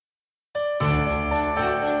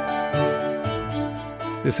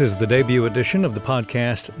This is the debut edition of the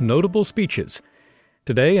podcast Notable Speeches.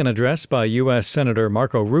 Today, an address by U.S. Senator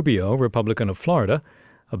Marco Rubio, Republican of Florida,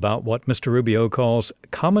 about what Mr. Rubio calls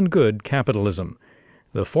common good capitalism.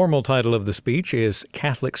 The formal title of the speech is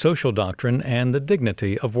Catholic Social Doctrine and the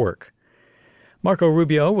Dignity of Work. Marco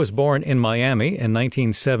Rubio was born in Miami in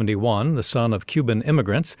 1971, the son of Cuban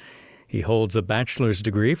immigrants. He holds a bachelor's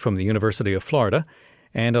degree from the University of Florida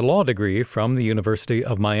and a law degree from the University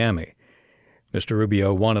of Miami. Mr.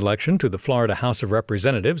 Rubio won election to the Florida House of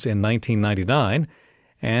Representatives in 1999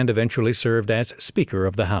 and eventually served as Speaker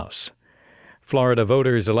of the House. Florida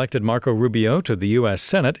voters elected Marco Rubio to the U.S.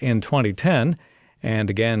 Senate in 2010 and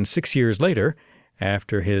again 6 years later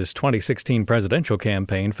after his 2016 presidential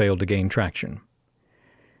campaign failed to gain traction.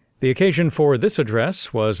 The occasion for this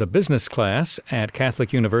address was a business class at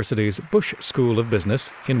Catholic University's Bush School of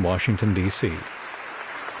Business in Washington, D.C.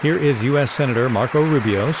 Here is U.S. Senator Marco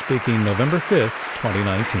Rubio speaking November 5th,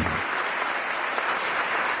 2019.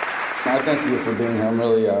 I thank you for being here.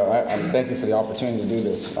 I thank you for the opportunity to do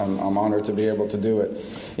this. I'm honored to be able to do it.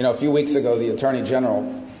 You know, a few weeks ago, the Attorney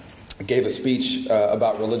General gave a speech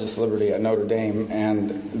about religious liberty at Notre Dame,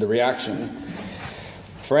 and the reaction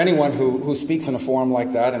for anyone who speaks in a forum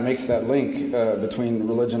like that and makes that link between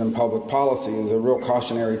religion and public policy is a real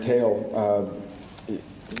cautionary tale.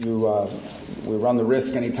 We run the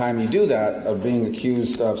risk anytime you do that of being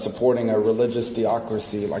accused of supporting a religious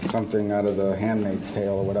theocracy, like something out of The Handmaid's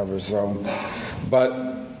Tale or whatever. But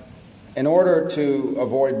in order to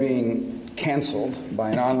avoid being canceled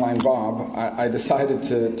by an online mob, I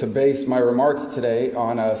decided to base my remarks today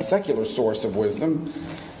on a secular source of wisdom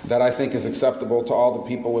that I think is acceptable to all the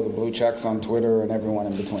people with the blue checks on Twitter and everyone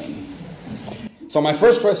in between. So my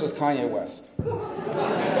first choice was Kanye West.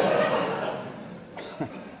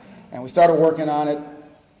 And we started working on it,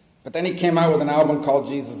 but then he came out with an album called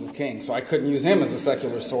Jesus is King, so I couldn't use him as a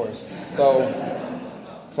secular source. So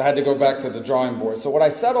I had to go back to the drawing board. So what I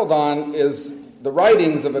settled on is the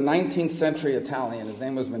writings of a 19th century Italian. His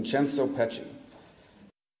name was Vincenzo Pecci.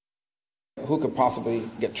 Who could possibly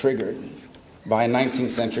get triggered by a 19th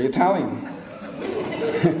century Italian?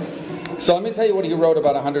 So let me tell you what he wrote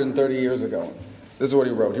about 130 years ago. This is what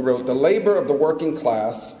he wrote. He wrote, "The labor of the working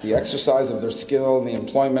class, the exercise of their skill, and the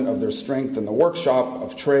employment of their strength in the workshop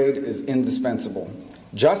of trade is indispensable.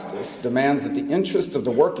 Justice demands that the interest of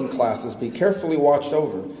the working classes be carefully watched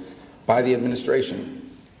over by the administration,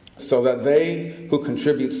 so that they who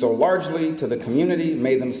contribute so largely to the community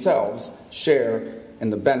may themselves share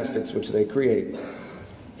in the benefits which they create."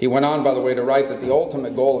 He went on, by the way, to write that the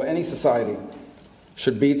ultimate goal of any society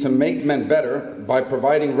should be to make men better by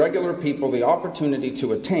providing regular people the opportunity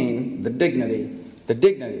to attain the dignity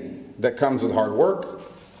that comes with hard work,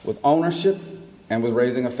 with ownership, and with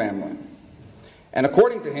raising a family. And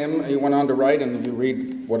according to him, he went on to write, and you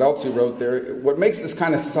read what else he wrote there, what makes this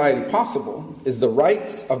kind of society possible is the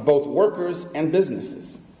rights of both workers and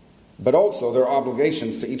businesses, but also their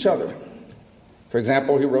obligations to each other. For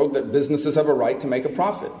example, he wrote that businesses have a right to make a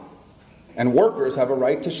profit, and workers have a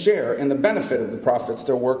right to share in the benefit of the profits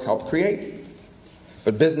their work helped create.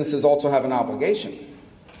 But businesses also have an obligation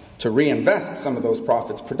to reinvest some of those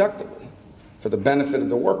profits productively for the benefit of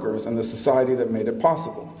the workers and the society that made it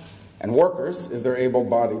possible. And workers, if they're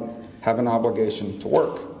able-bodied, have an obligation to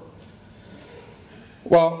work.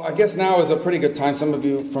 Well, I guess now is a pretty good time. Some of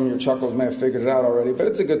you from your chuckles may have figured it out already, but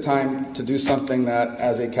it's a good time to do something that,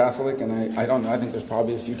 as a Catholic, and I don't know, I think there's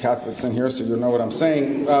probably a few Catholics in here, so you'll know what I'm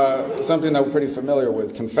saying, something that we're pretty familiar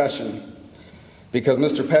with, confession. Because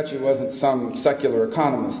Mr. Pecci wasn't some secular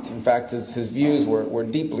economist. In fact, his views were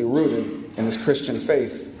deeply rooted in his Christian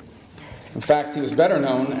faith. In fact, he was better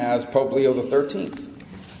known as Pope Leo XIII.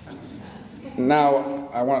 Now,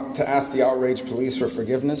 I want to ask the outraged police for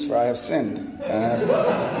forgiveness, for I have sinned,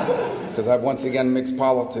 because I've once again mixed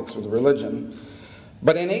politics with religion.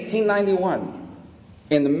 But in 1891,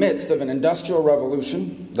 in the midst of an industrial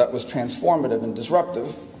revolution that was transformative and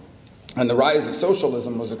disruptive, and the rise of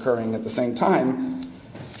socialism was occurring at the same time,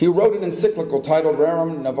 he wrote an encyclical titled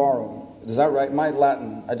Rerum Novarum. Is that right? My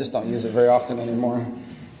Latin, I just don't use it very often anymore.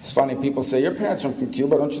 It's funny, people say, your parents are from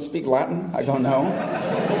Cuba, don't you speak Latin? I don't know.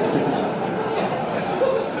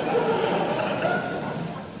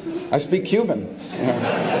 I speak Cuban.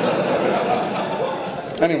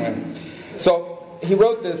 Anyway, so he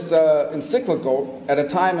wrote this encyclical at a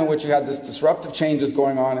time in which you had this disruptive changes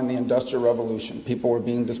going on in the Industrial Revolution. People were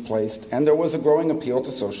being displaced, and there was a growing appeal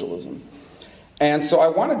to socialism. And so I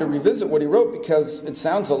wanted to revisit what he wrote because it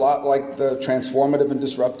sounds a lot like the transformative and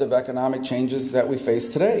disruptive economic changes that we face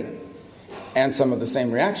today, and some of the same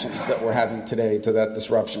reactions that we're having today to that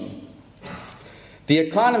disruption. The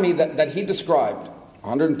economy that he described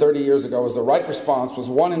 130 years ago, was the right response, was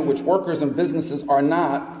one in which workers and businesses are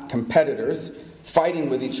not competitors fighting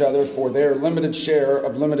with each other for their limited share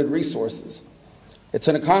of limited resources. It's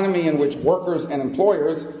an economy in which workers and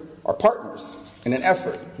employers are partners in an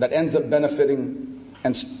effort that ends up benefiting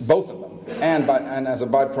both of them, and as a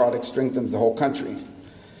byproduct strengthens the whole country.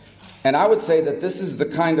 And I would say that this is the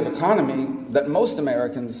kind of economy that most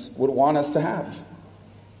Americans would want us to have.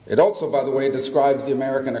 It also, by the way, describes the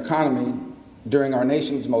American economy during our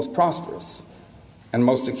nation's most prosperous and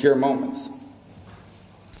most secure moments.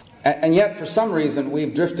 And yet, for some reason,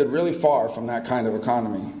 we've drifted really far from that kind of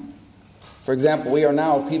economy. For example, we are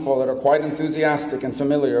now people that are quite enthusiastic and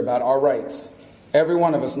familiar about our rights. Every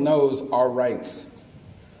one of us knows our rights.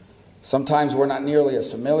 Sometimes we're not nearly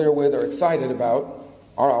as familiar with or excited about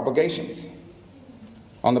our obligations.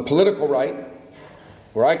 On the political right,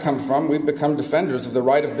 where I come from, we've become defenders of the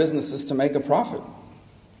right of businesses to make a profit,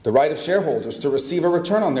 the right of shareholders to receive a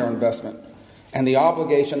return on their investment, and the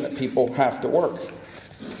obligation that people have to work.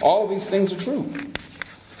 All of these things are true,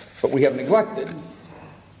 but we have neglected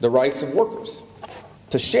the rights of workers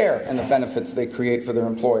to share in the benefits they create for their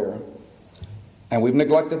employer. And we've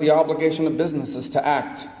neglected the obligation of businesses to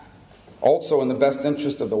act also in the best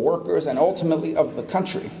interest of the workers and ultimately of the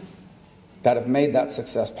country that have made that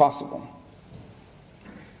success possible.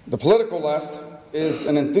 The political left is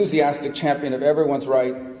an enthusiastic champion of everyone's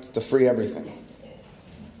right to free everything.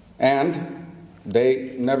 And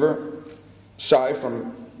they never shy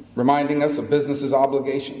from reminding us of businesses'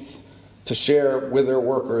 obligations to share with their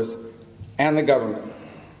workers and the government.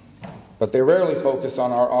 But they rarely focus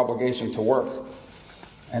on our obligation to work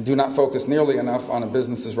and do not focus nearly enough on a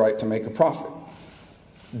business's right to make a profit.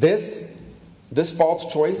 This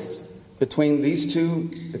false choice between these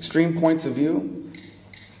two extreme points of view,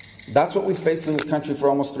 that's what we faced in this country for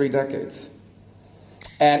almost 3 decades.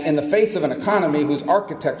 And in the face of an economy whose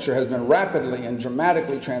architecture has been rapidly and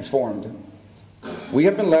dramatically transformed, we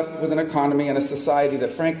have been left with an economy and a society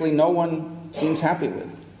that, frankly, no one seems happy with.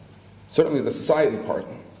 Certainly the society part.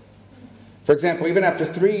 For example, even after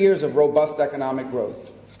 3 years of robust economic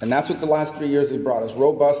growth, and that's what the last 3 years have brought us,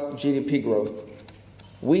 robust GDP growth,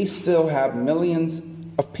 we still have millions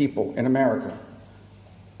of people in America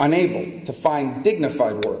unable to find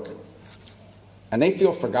dignified work. And they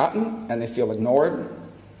feel forgotten, and they feel ignored,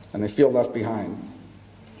 and they feel left behind.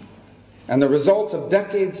 And the results of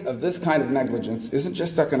decades of this kind of negligence isn't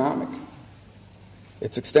just economic.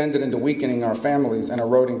 It's extended into weakening our families and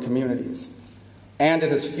eroding communities. And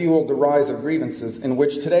it has fueled the rise of grievances in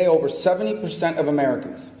which today over 70% of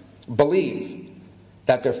Americans believe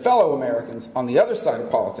that their fellow Americans on the other side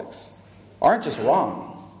of politics aren't just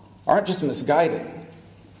wrong, aren't just misguided,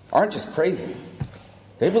 aren't just crazy.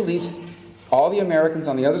 They believe all the Americans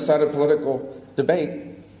on the other side of political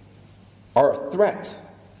debate are a threat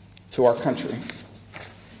to our country.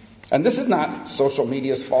 And this is not social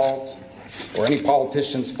media's fault or any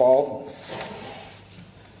politician's fault.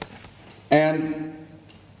 And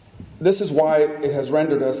this is why it has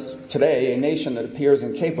rendered us today a nation that appears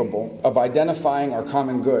incapable of identifying our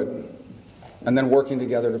common good and then working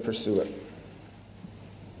together to pursue it.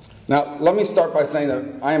 Now, let me start by saying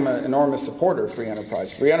that I am an enormous supporter of free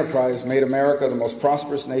enterprise. Free enterprise made America the most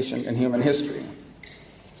prosperous nation in human history.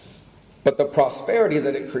 But the prosperity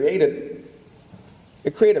that it created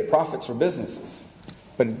profits for businesses.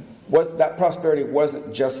 But that prosperity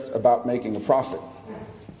wasn't just about making a profit.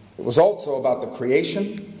 It was also about the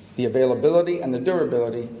creation, the availability, and the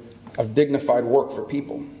durability of dignified work for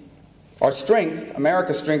people. Our strength,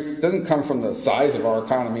 America's strength, doesn't come from the size of our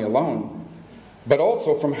economy alone, but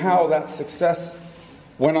also from how that success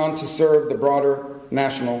went on to serve the broader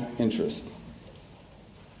national interest.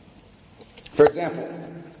 For example,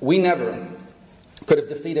 we never could have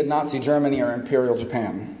defeated Nazi Germany or Imperial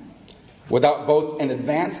Japan without both an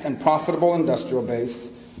advanced and profitable industrial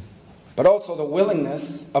base, but also the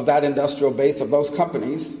willingness of that industrial base of those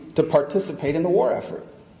companies to participate in the war effort.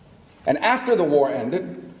 And after the war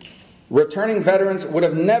ended, returning veterans would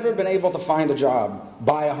have never been able to find a job,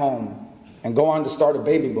 buy a home, and go on to start a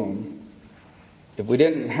baby boom if we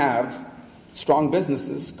didn't have strong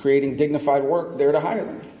businesses creating dignified work there to hire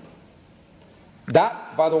them.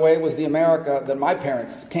 That, by the way, was the America that my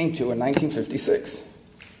parents came to in 1956.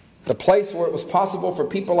 The place where it was possible for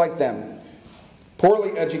people like them,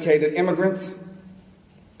 poorly educated immigrants,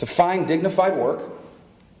 to find dignified work,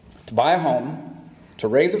 to buy a home, to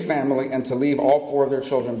raise a family, and to leave all 4 of their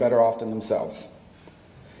children better off than themselves.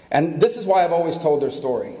 And this is why I've always told their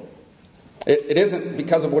story. It isn't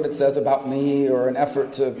because of what it says about me or an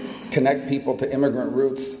effort to connect people to immigrant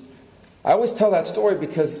roots. I always tell that story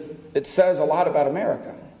because it says a lot about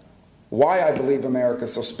America. why I believe America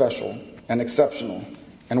is so special and exceptional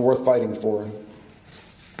and worth fighting for.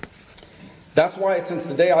 That's why since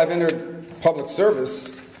the day I've entered public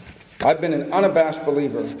service, I've been an unabashed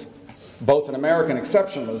believer both in American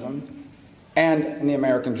exceptionalism and in the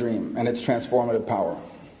American dream and its transformative power.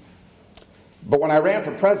 But when I ran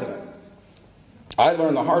for president, I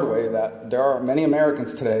learned the hard way that there are many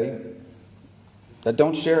Americans today that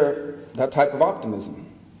don't share that type of optimism.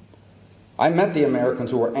 I met the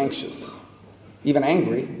Americans who were anxious, even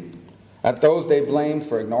angry, at those they blamed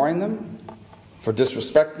for ignoring them, for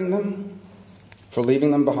disrespecting them, for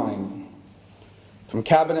leaving them behind. From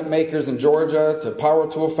cabinet makers in Georgia to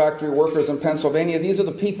power tool factory workers in Pennsylvania, these are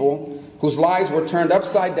the people whose lives were turned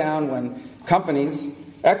upside down when companies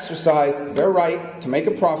exercised their right to make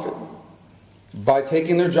a profit by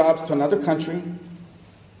taking their jobs to another country,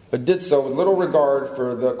 but did so with little regard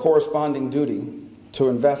for the corresponding duty to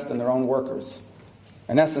invest in their own workers.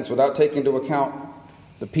 In essence, without taking into account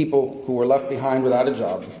the people who were left behind without a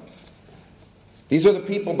job. These are the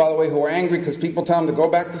people, by the way, who are angry because people tell them to go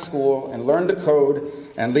back to school and learn to code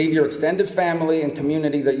and leave your extended family and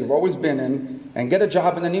community that you've always been in and get a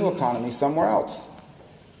job in the new economy somewhere else.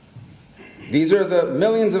 These are the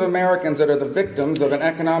millions of Americans that are the victims of an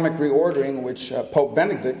economic reordering which Pope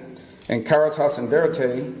Benedict in Caritas in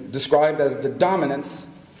Verite described as the dominance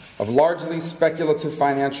of largely speculative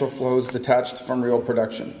financial flows detached from real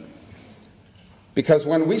production. Because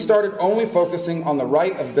when we started only focusing on the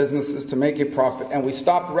right of businesses to make a profit, and we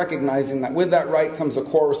stopped recognizing that with that right comes a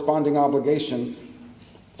corresponding obligation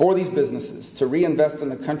for these businesses to reinvest in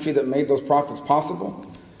the country that made those profits possible,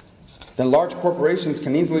 then large corporations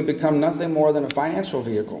can easily become nothing more than a financial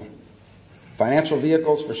vehicle. Financial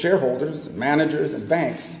vehicles for shareholders, managers, and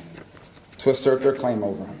banks to assert their claim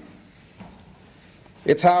over.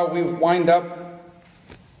 It's how we wind up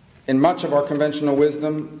in much of our conventional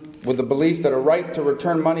wisdom with the belief that a right to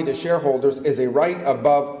return money to shareholders is a right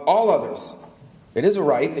above all others. It is a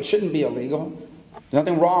right. It shouldn't be illegal. There's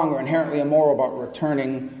nothing wrong or inherently immoral about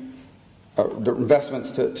returning the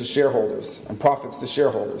investments to shareholders and profits to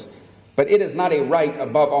shareholders. But it is not a right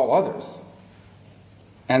above all others.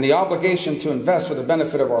 And the obligation to invest for the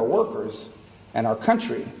benefit of our workers and our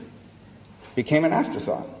country became an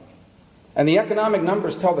afterthought. And the economic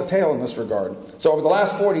numbers tell the tale in this regard. So over the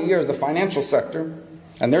last 40 years, the financial sector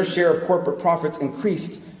and their share of corporate profits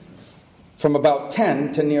increased from about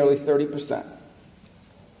 10 to nearly 30%.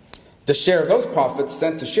 The share of those profits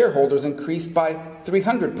sent to shareholders increased by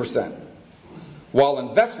 300%, while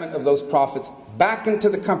investment of those profits back into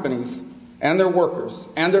the companies and their workers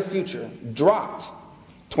and their future dropped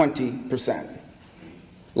 20%.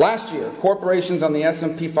 Last year, corporations on the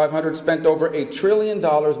S&P 500 spent over $1 trillion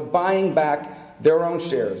buying back their own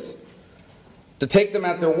shares. To take them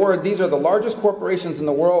at their word, these are the largest corporations in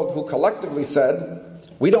the world who collectively said,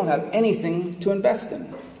 we don't have anything to invest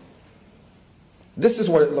in. This is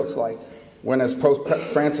what it looks like when, as Pope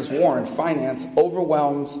Francis warned, finance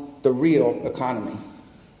overwhelms the real economy.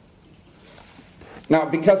 Now,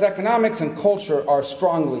 because economics and culture are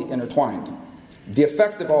strongly intertwined, the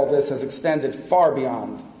effect of all this has extended far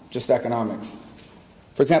beyond just economics.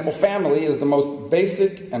 For example, family is the most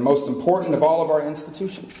basic and most important of all of our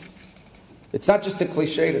institutions. It's not just a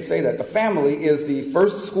cliche to say that. The family is the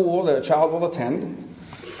first school that a child will attend.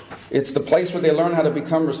 It's the place where they learn how to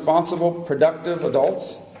become responsible, productive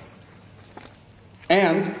adults.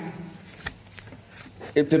 And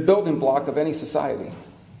it's the building block of any society.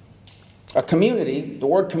 A community, the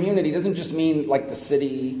word community doesn't just mean like the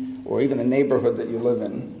city or even the neighborhood that you live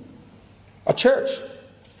in. A church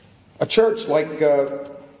like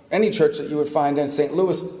any church that you would find in St.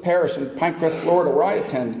 Louis Parish in Pinecrest, Florida, where I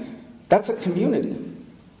attend, that's a community.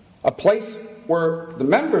 A place where the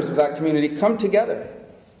members of that community come together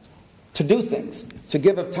to do things, to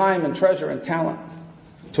give of time and treasure and talent,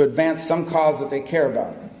 to advance some cause that they care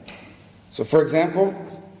about. So, for example,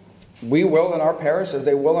 we will in our parish, as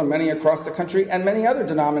they will in many across the country, and many other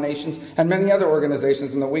denominations and many other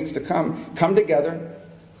organizations in the weeks to come together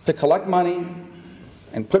to collect money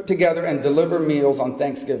and put together and deliver meals on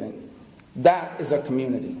Thanksgiving. That is a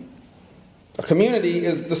community. A community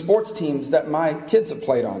is the sports teams that my kids have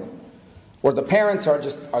played on, where the parents are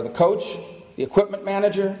the coach, the equipment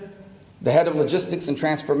manager, the head of logistics and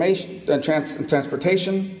transportation, the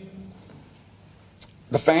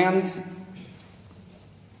fans,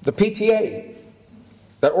 the PTA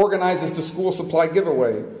that organizes the school supply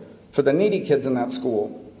giveaway for the needy kids in that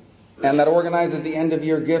school, and that organizes the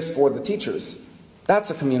end-of-year gifts for the teachers.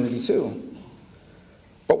 That's a community too.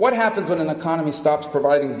 But what happens when an economy stops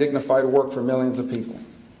providing dignified work for millions of people?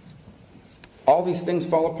 All these things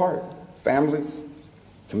fall apart. Families,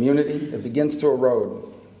 community, it begins to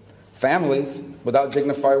erode. Families without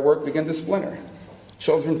dignified work begin to splinter.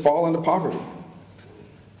 Children fall into poverty.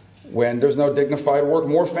 When there's no dignified work,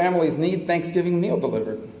 more families need Thanksgiving meal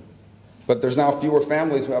delivered. But there's now fewer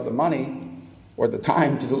families who have the money or the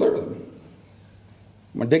time to deliver them.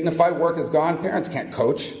 When dignified work is gone, parents can't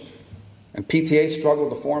coach, and PTAs struggle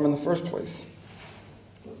to form in the first place.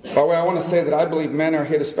 By the way, I want to say that I believe men are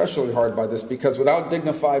hit especially hard by this, because without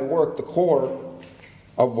dignified work, the core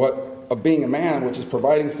of being a man, which is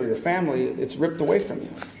providing for your family, it's ripped away from you.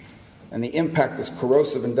 And the impact is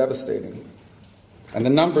corrosive and devastating. And the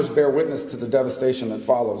numbers bear witness to the devastation that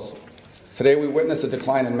follows. Today we witness a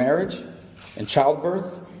decline in marriage, in childbirth,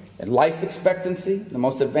 in life expectancy, the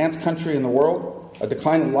most advanced country in the world, a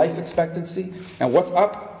decline in life expectancy. And what's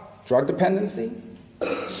up? Drug dependency,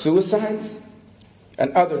 suicides,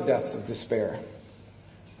 and other deaths of despair.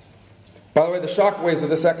 By the way, the shockwaves of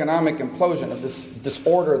this economic implosion, of this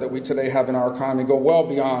disorder that we today have in our economy, go well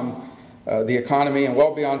beyond the economy and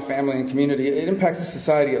well beyond family and community. It impacts the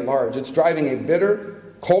society at large. It's driving a bitter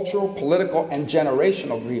cultural, political, and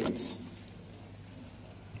generational grievance.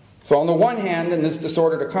 So on the one hand, in this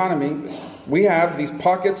disordered economy, we have these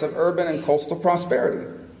pockets of urban and coastal prosperity.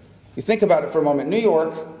 You think about it for a moment. New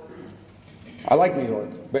York, I like New York,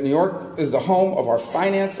 but New York is the home of our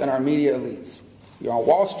finance and our media elites. You're on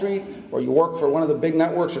Wall Street, or you work for one of the big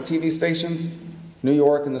networks or TV stations, New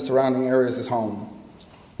York and the surrounding areas is home.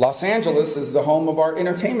 Los Angeles is the home of our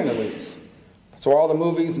entertainment elites. So all the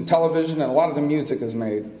movies and television and a lot of the music is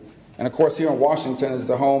made. And of course here in Washington is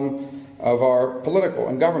the home of our political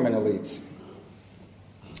and government elites.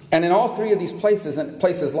 And in all three of these places and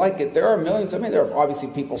places like it, there are millions, there are obviously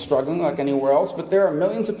people struggling like anywhere else, but there are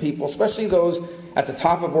millions of people, especially those at the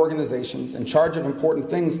top of organizations in charge of important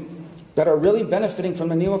things, that are really benefiting from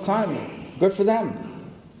the new economy. Good for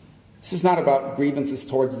them. This is not about grievances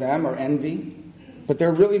towards them or envy, but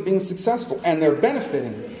they're really being successful, and they're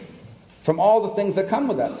benefiting from all the things that come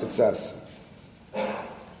with that success.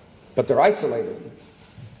 But they're isolated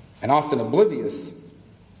and often oblivious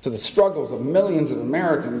to the struggles of millions of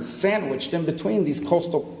Americans sandwiched in between these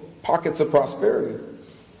coastal pockets of prosperity.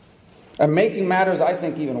 And making matters, I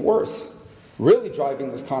think, even worse, really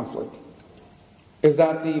driving this conflict, is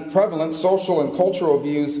that the prevalent social and cultural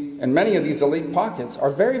views in many of these elite pockets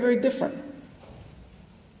are very, very different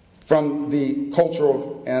from the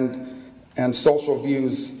cultural and social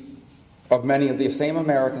views of many of the same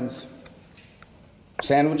Americans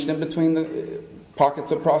sandwiched in between the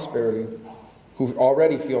pockets of prosperity who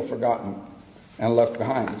already feel forgotten and left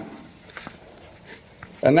behind.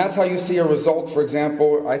 And that's how you see a result, for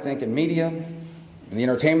example, I think in media, in the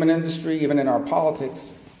entertainment industry, even in our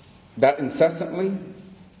politics, that incessantly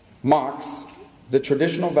mocks the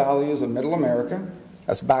traditional values of middle America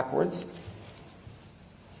as backwards,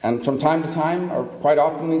 and from time to time, or quite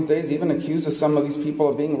often these days, even accuses some of these people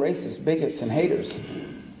of being racist, bigots, and haters.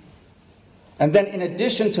 And then in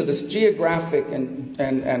addition to this geographic and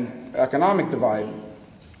economic divide,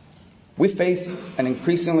 we face an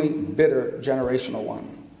increasingly bitter generational one.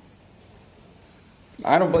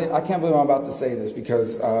 I can't believe I'm about to say this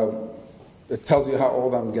because it tells you how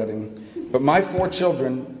old I'm getting. But my 4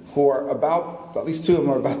 children, who are at least 2 of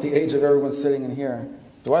them are about the age of everyone sitting in here.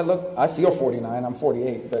 I feel 49, I'm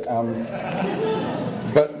 48, but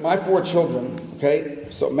my 4 children, okay,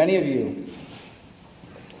 so many of you,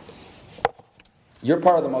 you're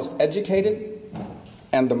part of the most educated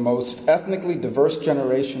and the most ethnically diverse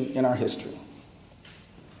generation in our history.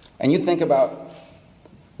 And you think about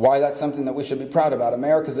why that's something that we should be proud about.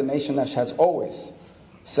 America is a nation that has always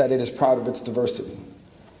said it is proud of its diversity.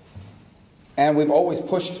 And we've always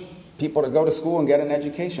pushed people to go to school and get an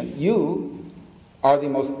education. You are the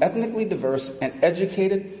most ethnically diverse and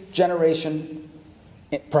educated generation,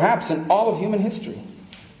 perhaps in all of human history.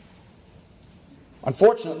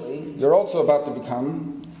 Unfortunately, you're also about to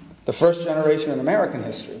become the first generation in American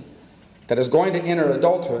history that is going to enter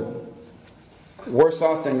adulthood worse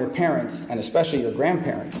off than your parents, and especially your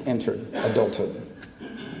grandparents, entered adulthood.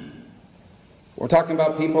 We're talking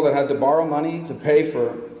about people that had to borrow money to pay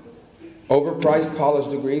for overpriced college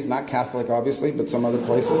degrees, not Catholic obviously, but some other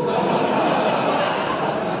places.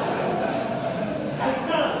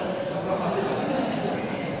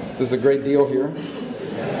 There's a great deal here.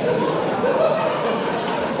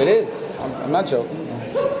 It is. I'm not joking.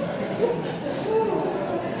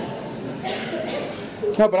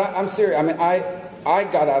 No, but I'm serious. I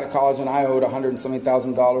got out of college and I owed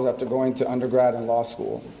 $170,000 after going to undergrad and law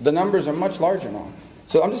school. The numbers are much larger now.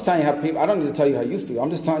 So I'm just telling you how people, I don't need to tell you how you feel.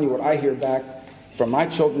 I'm just telling you what I hear back from my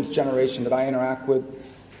children's generation that I interact with,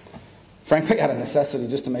 frankly out of necessity,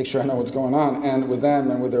 just to make sure I know what's going on, and with them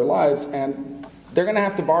and with their lives. And they're going to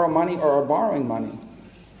have to borrow money or are borrowing money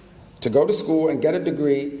to go to school and get a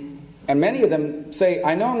degree. And many of them say,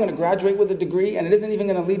 I know I'm going to graduate with a degree and it isn't even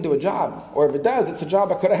going to lead to a job. Or if it does, it's a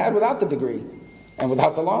job I could have had without the degree and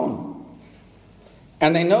without the loan.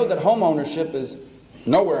 And they know that home ownership is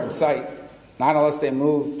nowhere in sight, not unless they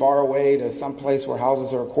move far away to some place where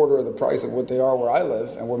houses are a quarter of the price of what they are where I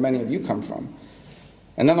live and where many of you come from.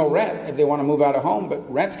 And then they'll rent if they want to move out of home,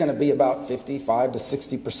 but rent's going to be about 55 to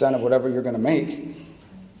 60% of whatever you're going to make.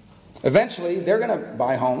 Eventually, they're going to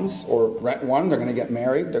buy homes or rent one. They're going to get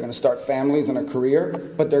married. They're going to start families and a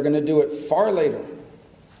career, but they're going to do it far later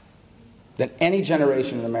than any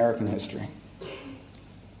generation in American history.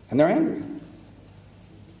 And they're angry.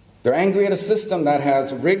 They're angry at a system that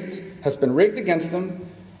has been rigged against them,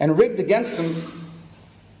 and rigged against them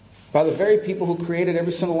by the very people who created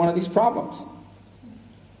every single one of these problems.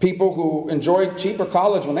 People who enjoyed cheaper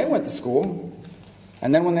college when they went to school,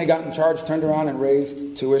 and then when they got in charge, turned around and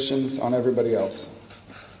raised tuitions on everybody else.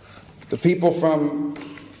 The people from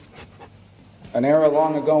an era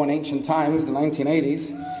long ago in ancient times, the 1980s,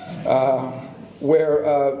 where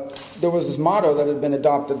there was this motto that had been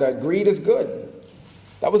adopted that greed is good.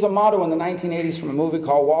 That was a motto in the 1980s from a movie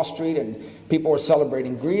called Wall Street, and people were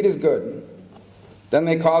celebrating greed is good. Then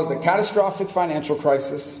they caused a catastrophic financial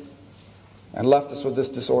crisis and left us with this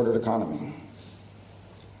disordered economy.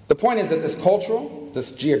 The point is that this cultural,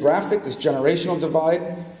 this geographic, this generational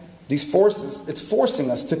divide, these forces, it's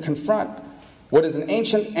forcing us to confront what is an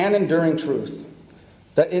ancient and enduring truth,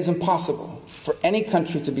 that it is impossible for any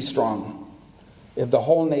country to be strong if the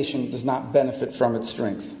whole nation does not benefit from its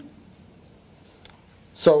strength.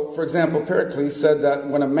 So, for example, Pericles said that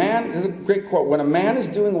when a man, this is a great quote, when a man is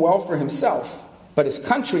doing well for himself, but his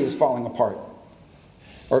country is falling apart,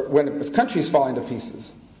 or when his country is falling to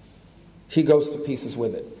pieces, he goes to pieces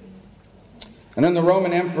with it. And then the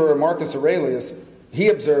Roman Emperor Marcus Aurelius, he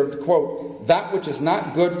observed, quote, that which is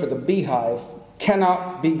not good for the beehive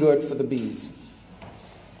cannot be good for the bees.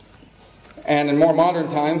 And in more modern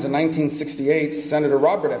times, in 1968, Senator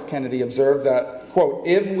Robert F. Kennedy observed that, quote,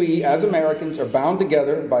 if we as Americans are bound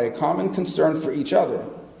together by a common concern for each other,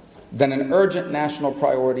 then an urgent national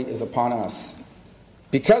priority is upon us.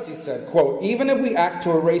 Because, he said, quote, even if we act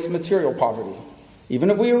to erase material poverty,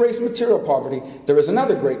 there is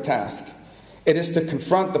another great task. It is to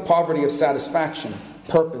confront the poverty of satisfaction,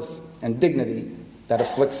 purpose, and dignity that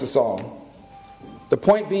afflicts us all. The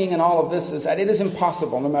point being in all of this is that it is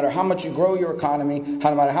impossible, no matter how much you grow your economy,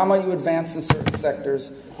 no matter how much you advance in certain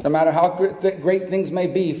sectors, no matter how great things may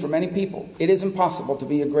be for many people, it is impossible to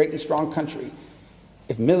be a great and strong country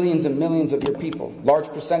if millions and millions of your people, large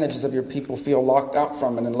percentages of your people, feel locked out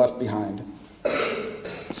from it and left behind.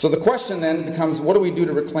 So the question then becomes, what do we do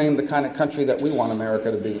to reclaim the kind of country that we want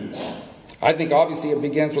America to be? I think obviously it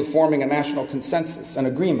begins with forming a national consensus, an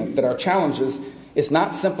agreement that our challenges is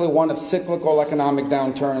not simply one of cyclical economic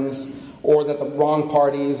downturns or that the wrong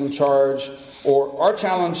party is in charge, or our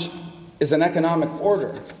challenge is an economic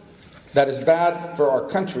order that is bad for our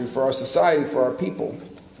country, for our society, for our people.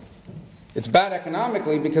 It's bad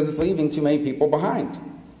economically because it's leaving too many people behind.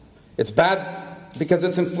 It's bad because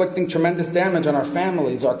it's inflicting tremendous damage on our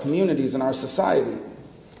families, our communities, and our society.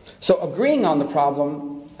 So agreeing on the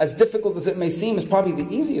problem, as difficult as it may seem, is probably the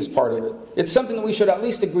easiest part of it. It's something that we should at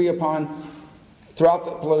least agree upon throughout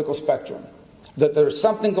the political spectrum, that there's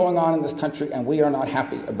something going on in this country and we are not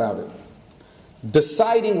happy about it.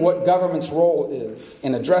 Deciding what government's role is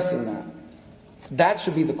in addressing that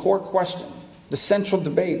should be the core question, the central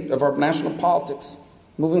debate of our national politics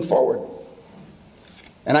moving forward.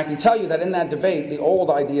 And I can tell you that in that debate, the old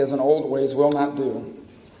ideas and old ways will not do.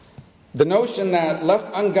 The notion that left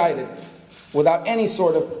unguided, without any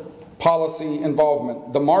sort of policy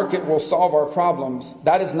involvement, the market will solve our problems,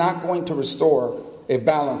 that is not going to restore a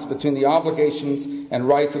balance between the obligations and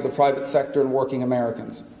rights of the private sector and working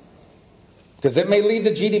Americans. Because it may lead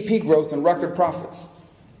to GDP growth and record profits.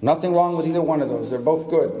 Nothing wrong with either one of those. They're both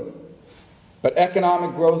good. But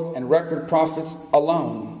economic growth and record profits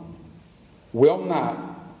alone will not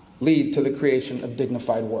lead to the creation of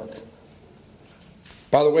dignified work.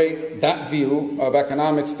 By the way, that view of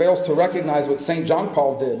economics fails to recognize what St. John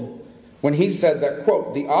Paul did when he said that,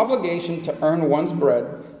 quote, the obligation to earn one's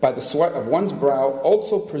bread by the sweat of one's brow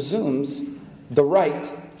also presumes the right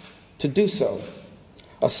to do so.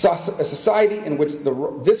 A society in which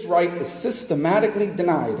this right is systematically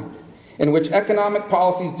denied, in which economic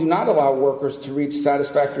policies do not allow workers to reach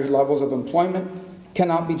satisfactory levels of employment,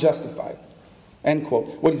 cannot be justified. End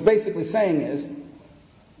quote. What he's basically saying is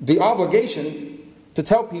the obligation to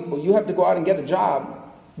tell people you have to go out and get a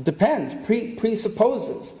job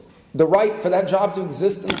presupposes the right for that job to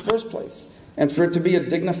exist in the first place and for it to be a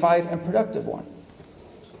dignified and productive one.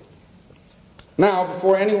 Now,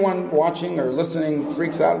 before anyone watching or listening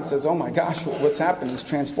freaks out and says, oh my gosh, what's happened? He's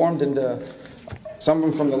transformed into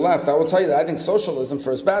someone from the left. I will tell you that I think socialism,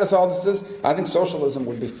 for as bad as all this is, I think socialism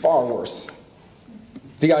would be far worse.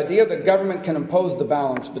 The idea that government can impose the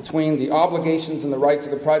balance between the obligations and the rights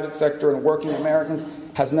of the private sector and working Americans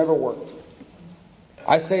has never worked.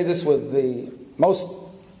 I say this with the most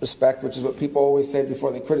respect, which is what people always say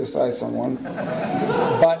before they criticize someone.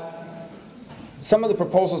 But some of the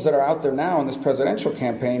proposals that are out there now in this presidential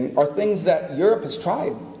campaign are things that Europe has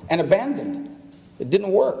tried and abandoned. It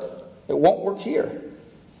didn't work. It won't work here.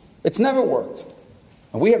 It's never worked.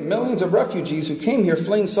 And we have millions of refugees who came here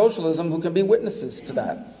fleeing socialism who can be witnesses to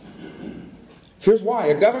that. Here's why.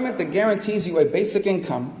 A government that guarantees you a basic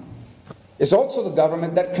income is also the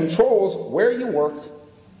government that controls where you work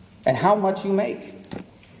and how much you make.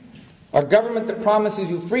 A government that promises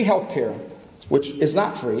you free health care, which is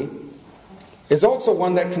not free, is also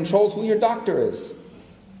one that controls who your doctor is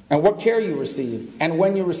and what care you receive and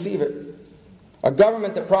when you receive it. A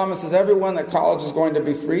government that promises everyone that college is going to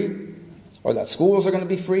be free or that schools are going to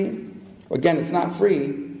be free. Again, it's not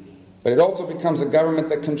free, but it also becomes a government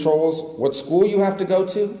that controls what school you have to go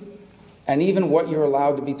to and even what you're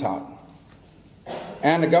allowed to be taught.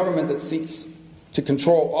 And a government that seeks to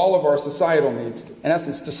control all of our societal needs, in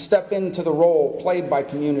essence, to step into the role played by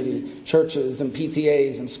community, churches and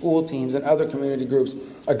PTAs and school teams and other community groups.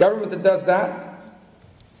 A government that does that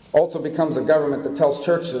also becomes a government that tells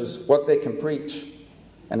churches what they can preach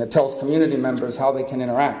and that tells community members how they can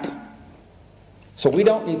interact. So we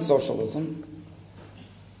don't need socialism,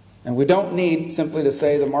 and we don't need simply to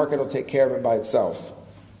say the market will take care of it by itself.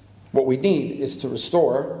 What we need is to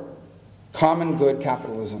restore common good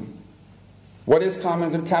capitalism. What is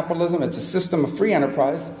common good capitalism? It's a system of free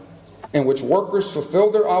enterprise in which workers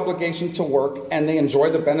fulfill their obligation to work and they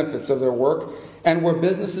enjoy the benefits of their work, and where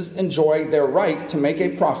businesses enjoy their right to make a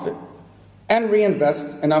profit and reinvest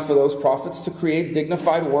enough of those profits to create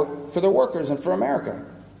dignified work for their workers and for America.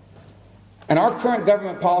 And our current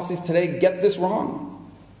government policies today get this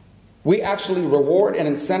wrong. We actually reward and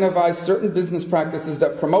incentivize certain business practices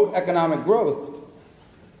that promote economic growth,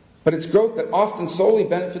 but it's growth that often solely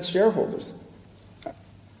benefits shareholders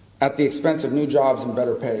at the expense of new jobs and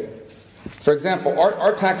better pay. For example,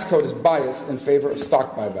 our tax code is biased in favor of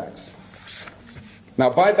stock buybacks. Now,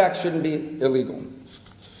 buybacks shouldn't be illegal.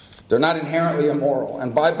 They're not inherently immoral,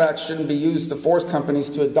 and buybacks shouldn't be used to force companies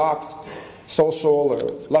to adopt social or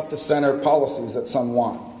left-of-center policies that some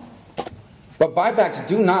want. But buybacks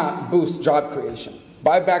do not boost job creation.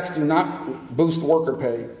 Buybacks do not boost worker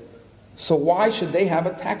pay. So why should they have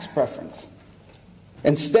a tax preference?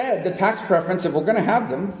 Instead, the tax preference, if we're going to have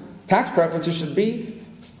them, tax preferences should be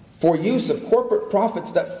for use of corporate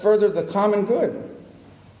profits that further the common good.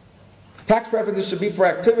 Tax preferences should be for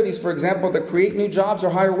activities, for example, that create new jobs or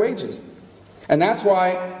higher wages. And that's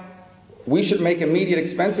why we should make immediate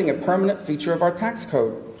expensing a permanent feature of our tax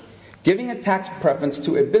code. Giving a tax preference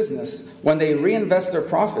to a business when they reinvest their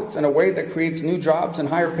profits in a way that creates new jobs and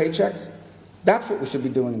higher paychecks, that's what we should be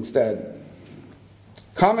doing instead.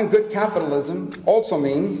 Common good capitalism also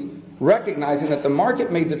means recognizing that the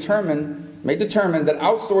market may determine that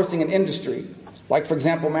outsourcing an industry, like for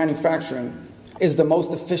example manufacturing, is the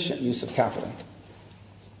most efficient use of capital.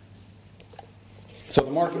 So the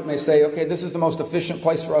market may say, okay, this is the most efficient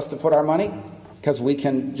place for us to put our money because we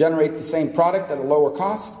can generate the same product at a lower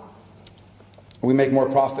cost. We make more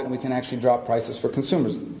profit and we can actually drop prices for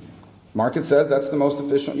consumers. Market says that's the most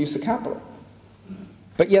efficient use of capital.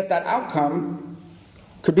 But yet that outcome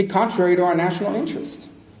could be contrary to our national interest.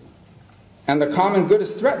 And the common good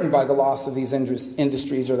is threatened by the loss of these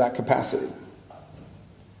industries or that capacity.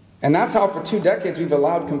 And that's how for 2 decades we've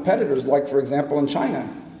allowed competitors, like for example in China,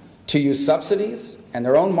 to use subsidies and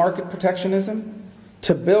their own market protectionism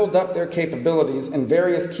to build up their capabilities in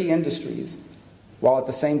various key industries while at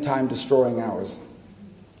the same time destroying ours.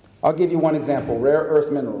 I'll give you one example, rare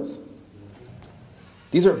earth minerals.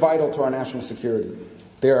 These are vital to our national security.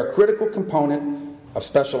 They are a critical component of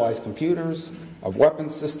specialized computers, of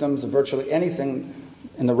weapons systems, of virtually anything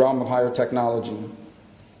in the realm of higher technology.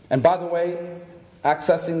 And by the way,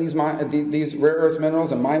 accessing these rare earth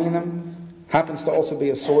minerals and mining them happens to also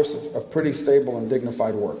be a source of pretty stable and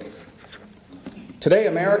dignified work. Today,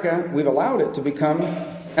 America, we've allowed it to become,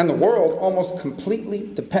 and the world, almost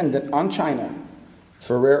completely dependent on China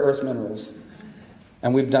for rare earth minerals.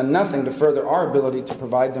 And we've done nothing to further our ability to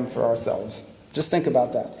provide them for ourselves. Just think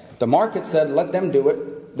about that. The market said, let them do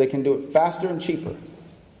it. They can do it faster and cheaper.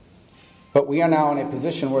 But we are now in a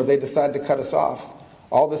position where they decide to cut us off.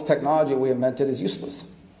 All this technology we invented is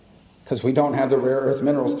useless because we don't have the rare earth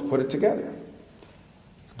minerals to put it together.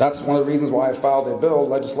 That's one of the reasons why I filed a bill,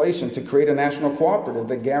 legislation, to create a national cooperative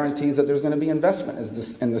that guarantees that there's going to be investment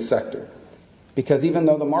in this sector. Because even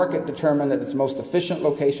though the market determined that its most efficient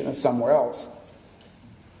location is somewhere else,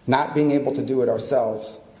 not being able to do it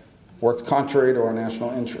ourselves worked contrary to our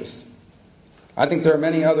national interests. I think there are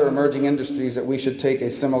many other emerging industries that we should take a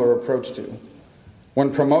similar approach to.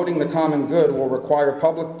 When promoting the common good will require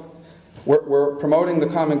public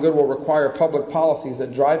policies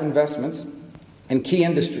that drive investments in key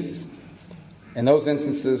industries. In those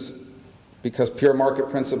instances, because pure market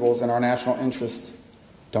principles and our national interests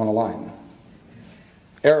don't align.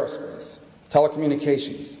 Aerospace,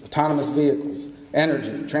 telecommunications, autonomous vehicles,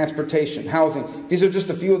 energy, transportation, housing. These are just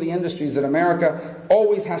a few of the industries that America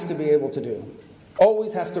always has to be able to do.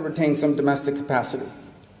 Always has to retain some domestic capacity.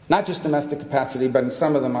 Not just domestic capacity, but in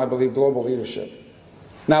some of them, I believe, global leadership.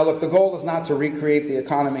 Now, look, the goal is not to recreate the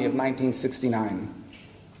economy of 1969.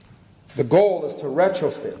 The goal is to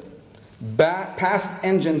retrofit past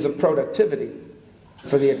engines of productivity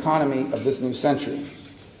for the economy of this new century.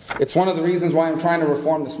 It's one of the reasons why I'm trying to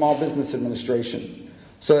reform the Small Business Administration,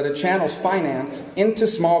 so that it channels finance into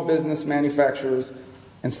small business manufacturers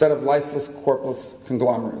instead of lifeless, corporate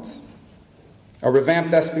conglomerates. A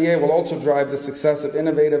revamped SBA will also drive the success of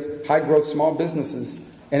innovative, high-growth small businesses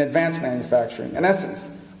in advanced manufacturing. In essence,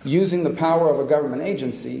 using the power of a government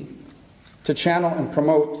agency to channel and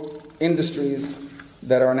promote industries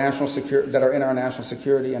that are in our national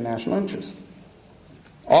security and national interest.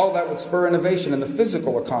 All that would spur innovation in the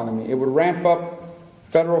physical economy. It would ramp up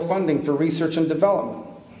federal funding for research and development.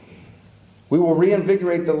 We will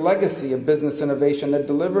reinvigorate the legacy of business innovation that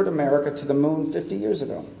delivered America to the moon 50 years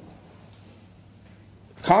ago.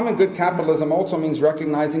 Common good capitalism also means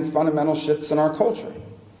recognizing fundamental shifts in our culture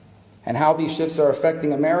and how these shifts are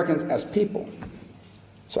affecting Americans as people.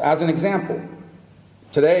 So as an example,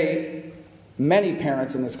 today, many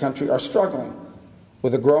parents in this country are struggling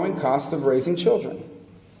with the growing cost of raising children.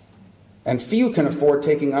 And few can afford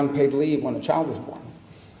taking unpaid leave when a child is born.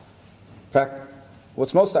 In fact,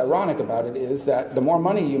 what's most ironic about it is that the more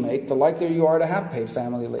money you make, the likelier you are to have paid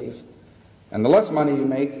family leave. And the less money you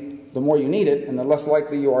make, the more you need it, and the less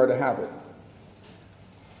likely you are to have it.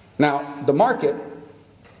 Now, the market,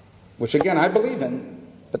 which again I believe in,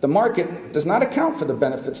 but the market does not account for the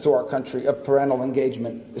benefits to our country of parental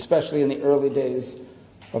engagement, especially in the early days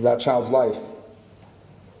of that child's life.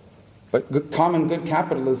 But common good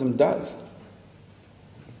capitalism does.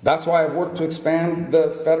 That's why I've worked to expand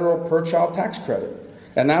the federal per-child tax credit.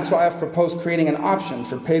 And that's why I've proposed creating an option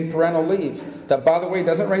for paid parental leave that, by the way,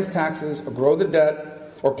 doesn't raise taxes or grow the debt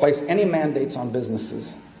or place any mandates on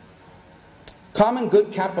businesses. Common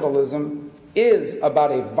good capitalism is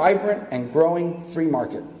about a vibrant and growing free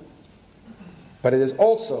market. But it is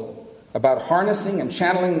also about harnessing and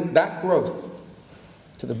channeling that growth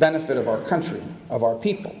to the benefit of our country, of our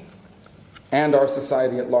people, and our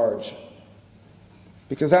society at large.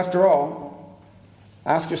 Because after all,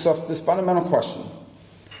 ask yourself this fundamental question.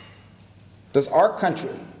 Does our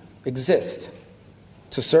country exist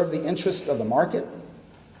to serve the interests of the market?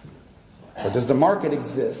 Or does the market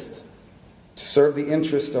exist to serve the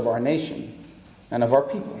interest of our nation and of our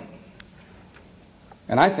people?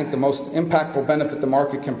 And I think the most impactful benefit the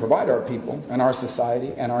market can provide our people and our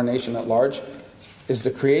society and our nation at large is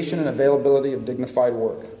the creation and availability of dignified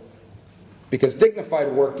work. Because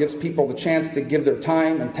dignified work gives people the chance to give their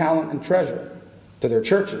time and talent and treasure to their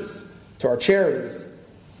churches, to our charities,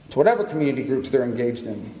 to whatever community groups they're engaged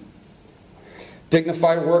in.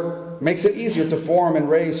 Dignified work makes it easier to form and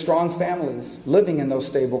raise strong families living in those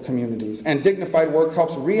stable communities. And dignified work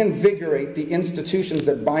helps reinvigorate the institutions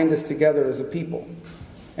that bind us together as a people.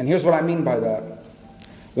 And here's what I mean by that.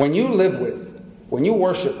 When you live with, when you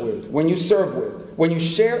worship with, when you serve with, when you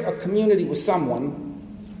share a community with someone,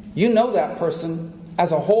 you know that person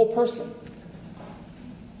as a whole person.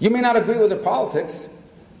 You may not agree with their politics,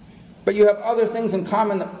 but you have other things in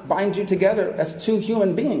common that bind you together as two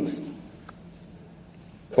human beings.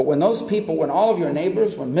 But when those people, when all of your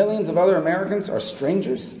neighbors, when millions of other Americans are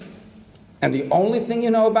strangers, and the only thing you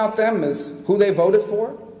know about them is who they voted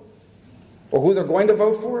for, or who they're going to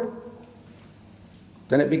vote for,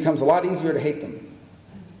 then it becomes a lot easier to hate them,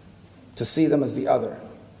 to see them as the other,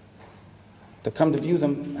 to come to view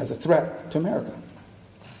them as a threat to America.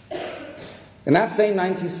 In that same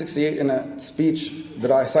 1968, in a speech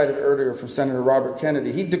that I cited earlier from Senator Robert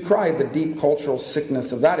Kennedy, he decried the deep cultural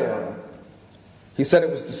sickness of that era. He said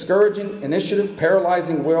it was discouraging initiative,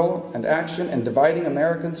 paralyzing will and action, and dividing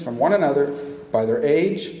Americans from one another by their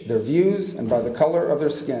age, their views, and by the color of their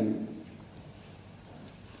skin.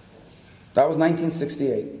 That was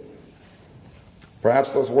 1968.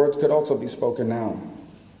 Perhaps those words could also be spoken now.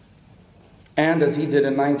 And as he did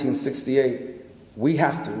in 1968, we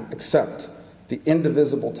have to accept the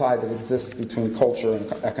indivisible tie that exists between culture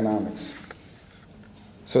and economics,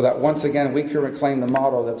 so that once again we can reclaim the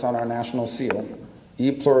motto that's on our national seal,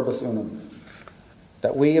 E pluribus unum,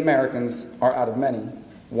 that we Americans are out of many,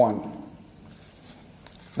 one.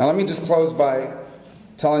 Now let me just close by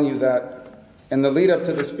telling you that in the lead up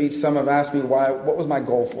to the speech, some have asked me what was my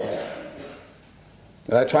goal for it?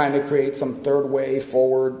 Was I trying to create some third way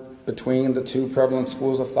forward between the two prevalent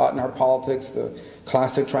schools of thought in our politics, the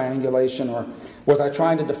classic triangulation, or was I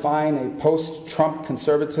trying to define a post-Trump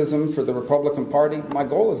conservatism for the Republican Party? My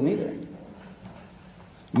goal is neither.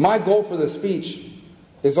 My goal for this speech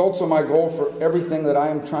is also my goal for everything that I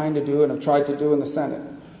am trying to do and have tried to do in the Senate.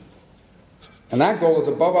 And that goal is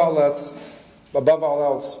above all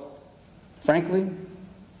else, frankly,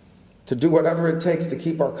 to do whatever it takes to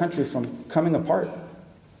keep our country from coming apart.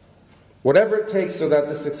 Whatever it takes so that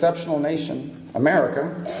this exceptional nation,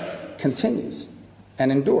 America, continues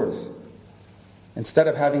and endures, instead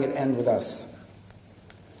of having it end with us.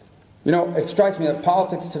 You know, it strikes me that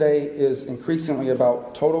politics today is increasingly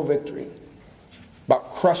about total victory,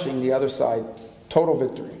 about crushing the other side, total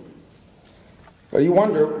victory. But you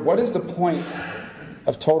wonder, what is the point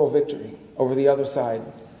of total victory over the other side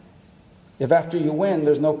if after you win,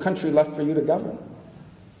 there's no country left for you to govern?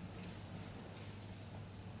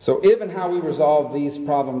 So if and how we resolve these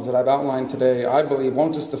problems that I've outlined today, I believe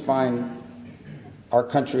won't just define our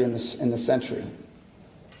country in the century.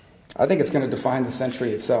 I think it's going to define the century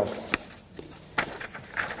itself.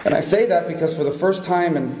 And I say that because for the first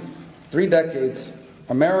time in 3 decades,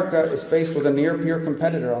 America is faced with a near-peer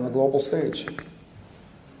competitor on the global stage.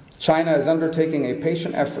 China is undertaking a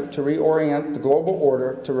patient effort to reorient the global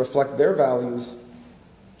order to reflect their values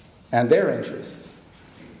and their interests,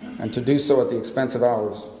 and to do so at the expense of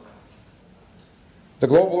ours. The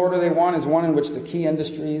global order they want is one in which the key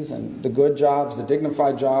industries and the good jobs, the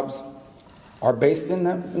dignified jobs, are based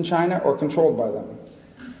in China or controlled by them.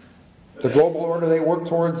 The global order they work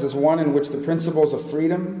towards is one in which the principles of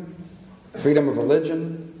freedom, freedom of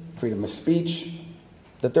religion, freedom of speech,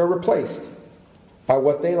 that they're replaced by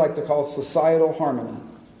what they like to call societal harmony.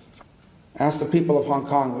 Ask the people of Hong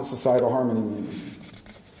Kong what societal harmony means.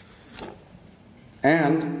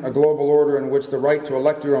 And a global order in which the right to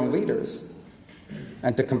elect your own leaders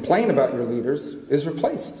and to complain about your leaders is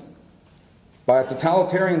replaced by a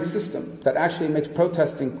totalitarian system that actually makes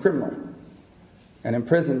protesting criminal and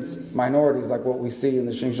imprisons minorities like what we see in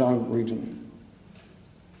the Xinjiang region.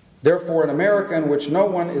 Therefore, an America in which no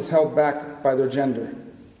one is held back by their gender,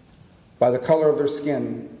 by the color of their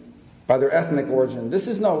skin, by their ethnic origin. This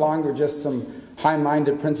is no longer just some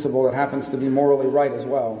high-minded principle that happens to be morally right as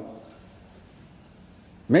well.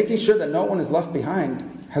 Making sure that no one is left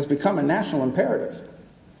behind has become a national imperative.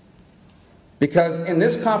 Because in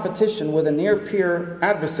this competition with a near-peer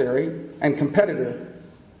adversary and competitor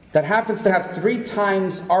that happens to have 3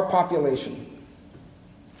 times our population,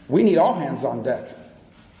 we need all hands on deck.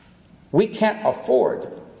 We can't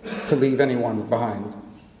afford to leave anyone behind.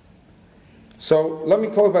 So let me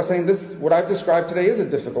close by saying this, what I've described today is a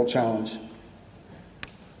difficult challenge.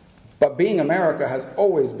 But being America has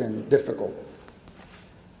always been difficult.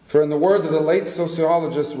 For in the words of the late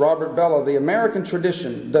sociologist Robert Bellah, the American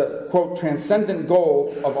tradition, the, quote, transcendent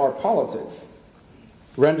goal of our politics,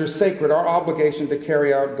 renders sacred our obligation to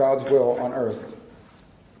carry out God's will on earth.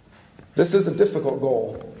 This is a difficult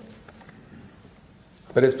goal,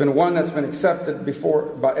 but it's been one that's been accepted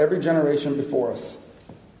by every generation before us.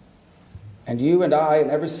 And you and I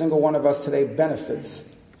and every single one of us today benefits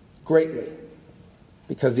greatly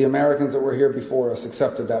because the Americans that were here before us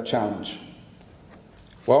accepted that challenge.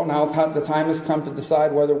 Well, now the time has come to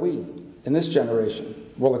decide whether we, in this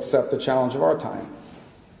generation, will accept the challenge of our time.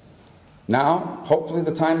 Now, hopefully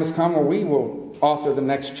the time has come where we will author the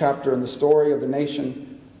next chapter in the story of the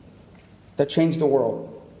nation that changed the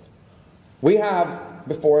world. We have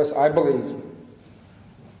before us, I believe,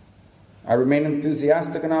 I remain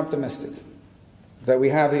enthusiastic and optimistic that we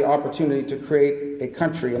have the opportunity to create a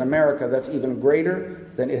country in America that's even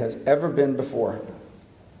greater than it has ever been before.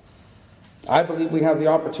 I believe we have the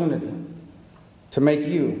opportunity to make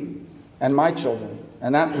you and my children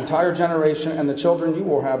and that entire generation and the children you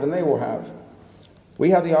will have and they will have, we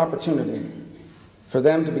have the opportunity for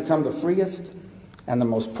them to become the freest and the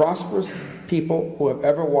most prosperous people who have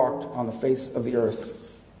ever walked on the face of the earth.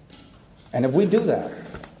 And if we do that,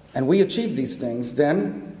 and we achieve these things,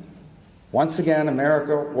 then Once again,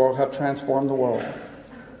 America will have transformed the world.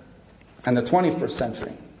 And the 21st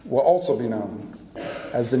century will also be known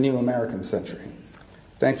as the new American century.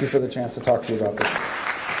 Thank you for the chance to talk to you about this.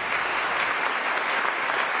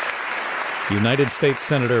 United States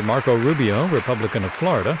Senator Marco Rubio, Republican of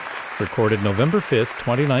Florida, recorded November 5th,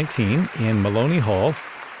 2019 in Maloney Hall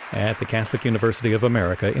at the Catholic University of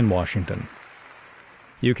America in Washington.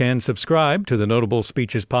 You can subscribe to the Notable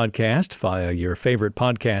Speeches podcast via your favorite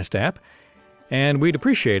podcast app, and we'd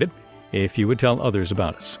appreciate it if you would tell others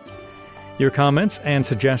about us. Your comments and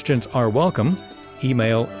suggestions are welcome.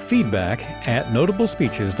 Email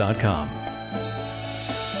feedback@notablespeeches.com.